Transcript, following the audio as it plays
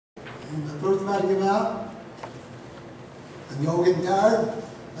And the fruit's about to give out. And y'all getting tired.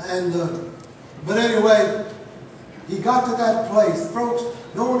 And, but anyway, he got to that place. Folks,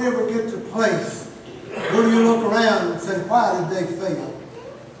 no one ever gets to a place where you look around and say, why did they fail?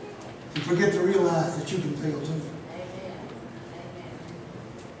 And forget to realize that you can fail too. Amen.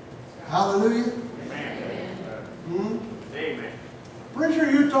 Hallelujah. Amen. Amen. Pretty sure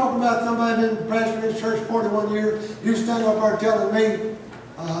you're talking about somebody been pastoring this church 41 years. You stand up there telling me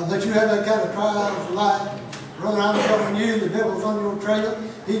that you have that kind of trials in life. Brother, I'm telling you, the devil's on your trail.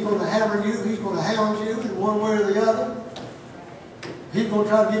 He's going to hammer you. He's going to hound you in one way or the other. He's going to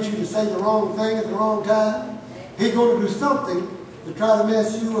try to get you to say the wrong thing at the wrong time. He's going to do something to try to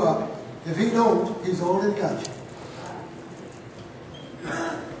mess you up. If he don't, he's already got you.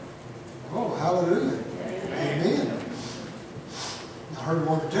 Oh, hallelujah. Amen. I heard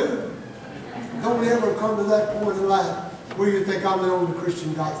one or two. Don't ever come to that point in life where you think I'm the only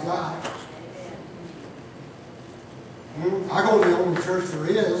Christian God's got. I go to the only church there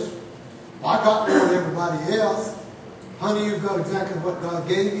is. Well, I got more than everybody else. Honey, you've got exactly what God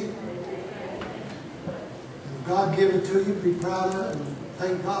gave you. If God gave it to you, be proud of it and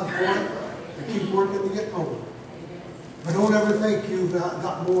thank God for it and keep working to get more. But don't ever think you've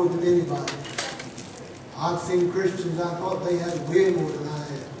got more than anybody. I've seen Christians, I thought they had way more than I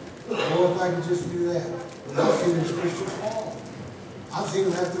had. Oh, if I could just do that. But I've seen these Christians fall. I've seen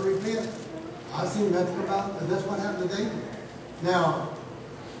them have to repent. I've seen them have to come out, and that's what happened to David. Now,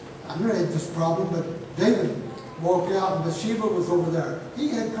 I've never had this problem, but David walked out, and Bathsheba was over there. He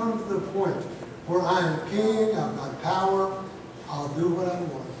had come to the point where I am king, I've got power, I'll do what I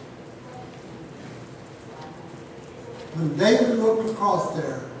want. When David looked across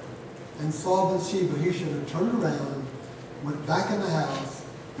there and saw Bathsheba, he should have turned around, went back in the house,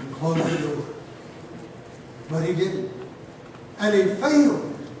 and closed the door. But he didn't. And he failed.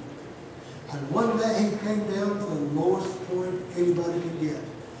 And one day he came down to the lowest point anybody could get.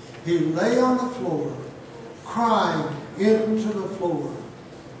 He lay on the floor, crying into the floor.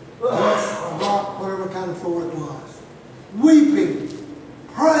 Dust, rock, whatever kind of floor it was. Weeping,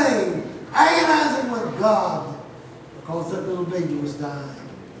 praying, agonizing with God because that little baby was dying.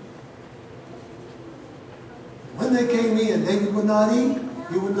 When they came in, David would not eat,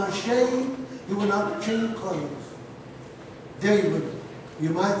 he would not shave, he would not change clothes. David, you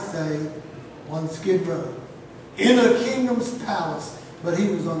might say, on Skid Row. In a kingdom's palace, but he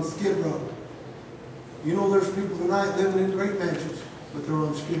was on Skid Row. You know there's people tonight living in great mansions, but they're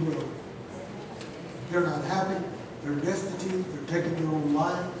on Skid Row. They're not happy, they're destitute, they're taking their own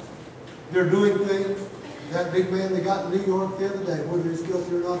lives. They're doing things. That big man they got in New York the other day, whether he's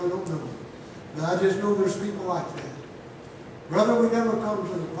guilty or not, I don't know. But I just know there's people like that. Brother, we never come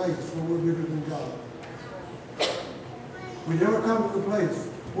to the place where we're bigger than God. We never come to the place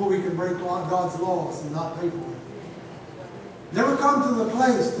where we can break God's laws and not pay for it. Never come to the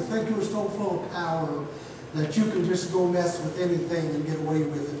place to think you're so full of power that you can just go mess with anything and get away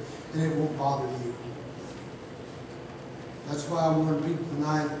with it and it won't bother you. That's why I warn people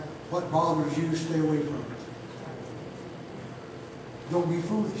tonight, what bothers you, stay away from it. Don't be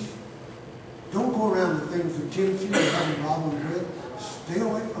foolish. Don't go around the things that tempt you and have a problem with. Stay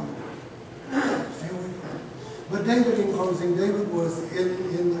away from it. Stay away from it. But David, in closing, David was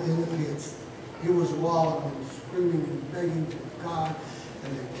in the pits. He was wallowing and screaming and begging to God.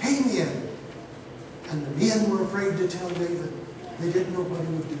 And they came in. And the men were afraid to tell David. They didn't know what he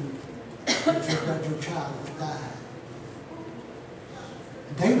would do. They took out your child and died.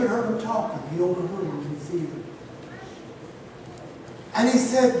 And David heard them talking. He overheard them in the field. And he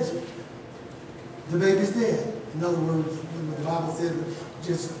said, the baby's dead. In other words, when the Bible said,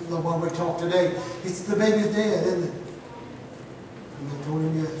 just while we talk today, he said, the baby's dead, isn't it? And they told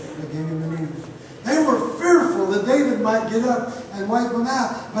him yes. They gave him the news. They were fearful that David might get up and wipe them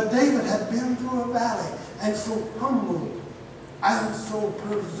out. But David had been through a valley and so humbled and so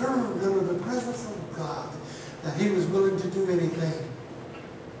preserved under the presence of God that he was willing to do anything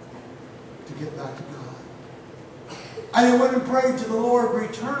to get back to God. And he went and prayed to the Lord,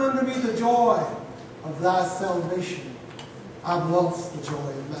 return unto me the joy of thy salvation. I've lost the joy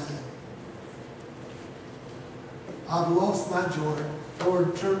of mine. I've lost my joy.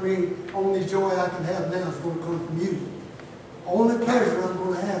 Lord, turn me, only joy I can have now is going to come from you. Only pleasure I'm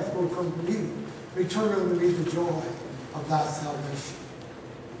going to have is going to come from you. Return unto me the joy of thy salvation.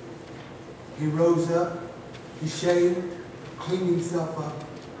 He rose up, he shaved, cleaned himself up,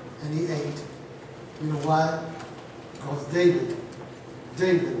 and he ate. You know why? Because David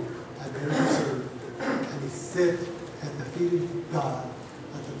had been reserved. And he sat at the feet of God,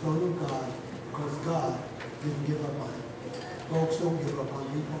 at the throne of God, because God didn't give up on him. Folks, don't give up on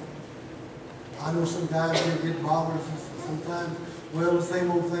people. I know sometimes it bothers us. Sometimes, well, the same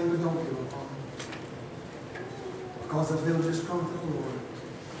old thing we don't give up on. Because if they'll just come to the Lord.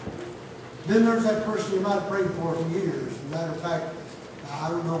 Then there's that person you might have prayed for years. As a matter of fact, I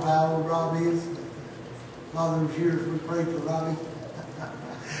don't know how old Robbie is, but a lot of those years we prayed for Robbie.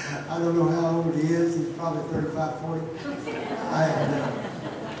 I don't know how old he is. He's probably 35, 40.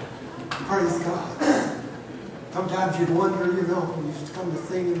 Praise God. Sometimes you'd wonder, you know, he used to come to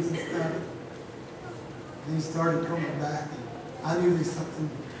singings and stuff. And he started coming back, and I knew there's something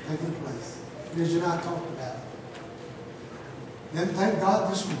taking place. Because you and I talked about it. Then thank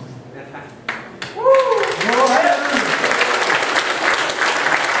God this morning. Woo! Oh, hallelujah.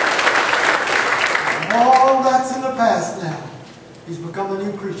 All that's in the past now. He's become a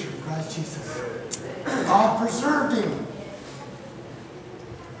new creature in Christ Jesus. God preserved him.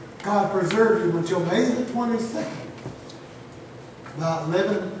 God preserved him until May the 22nd. About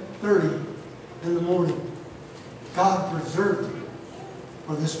 11:30 in the morning. God preserved him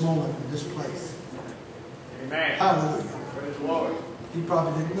for this moment in this place. Amen. Hallelujah. Praise the Lord. He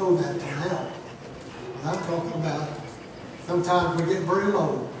probably didn't know that till now. But I'm talking about sometimes we get very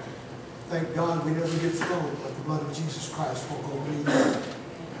low. Thank God we never get low, but the blood of Jesus Christ will go lead us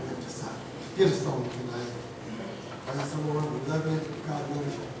and lift us up. Get us home tonight. Praise the Lord. We love you. God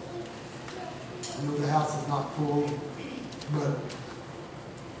loves you. I know the house is not full, but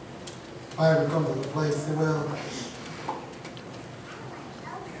if I ever come to the place, say, well,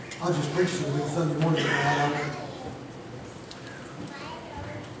 I'll just preach to them Sunday morning.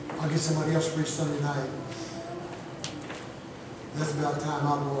 I'll get somebody else to preach Sunday night. That's about the time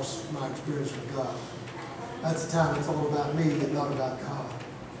I've lost my experience with God. That's the time it's all about me and not about God.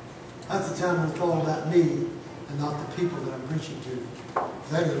 That's the time when it's all about me and not the people that I'm preaching to.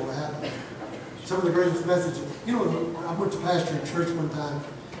 That ain't what happened. Some of the greatest messages. You know, I went to pastor in church one time.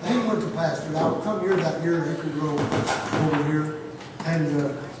 I ain't went to pastor. I would come here that year at Hickory Road over here.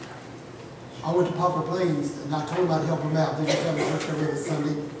 And I went to Poplar Plains and I told them I'd help them out. They just have a church every other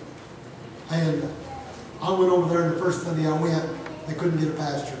Sunday. And I went over there and the first Sunday I went, they couldn't get a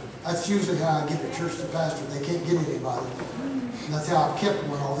pastor. That's usually how I get a church to pastor. They can't get anybody. And that's how I've kept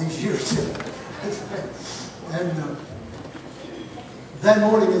one all these years. And that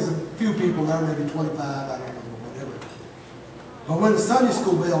morning is a few people there, maybe 25, I don't know, whatever. But when the Sunday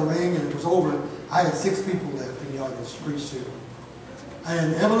school bell rang and it was over, I had 6 people left in the audience to preach to.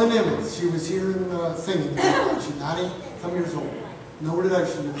 And Evelyn Emmons, she was here and singing. She's 90-some years old. No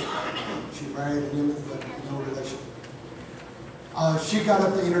relation to me. She married an Emmons, but no relation. She got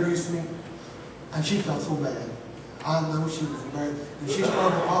up to introduce me, and she felt so bad. I know she was married, and she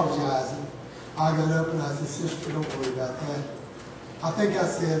started apologizing. I got up and I said, "Sister, don't worry about that." I think I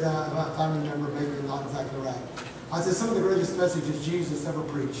said, if I remember, maybe not exactly right. I said, some of the greatest messages Jesus ever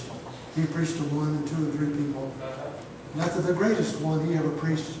preached. He preached to 1 and 2 and 3 people. And that's the greatest one he ever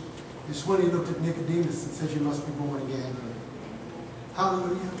preached. Is when he looked at Nicodemus and said, "You must be born again."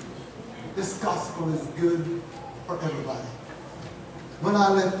 Hallelujah. This gospel is good for everybody. When I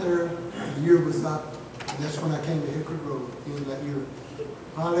left there, the year was up, and that's when I came to Hickory Road in that year.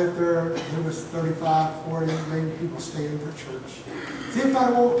 When I left there was 35, 40, maybe people staying for church. See, if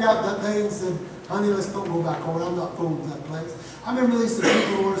I walked out that day and said, "Honey, let's don't go back over. I'm not going to that place." I remember these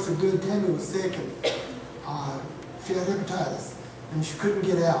people who were so good. Tammy was sick, and she had hepatitis, and she couldn't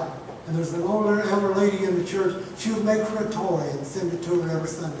get out. And there's an older elder lady in the church. She would make her a toy and send it to her every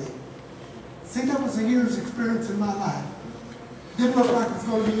Sunday. See, that was a year's experience in my life. Didn't look like it was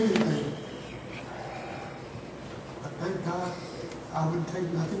going to be anything. But thank God, I wouldn't take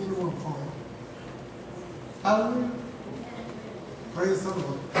nothing in the world for him. Hallelujah. Praise the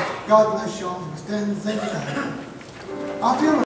Lord. God bless y'all. Stand and sing tonight. I feel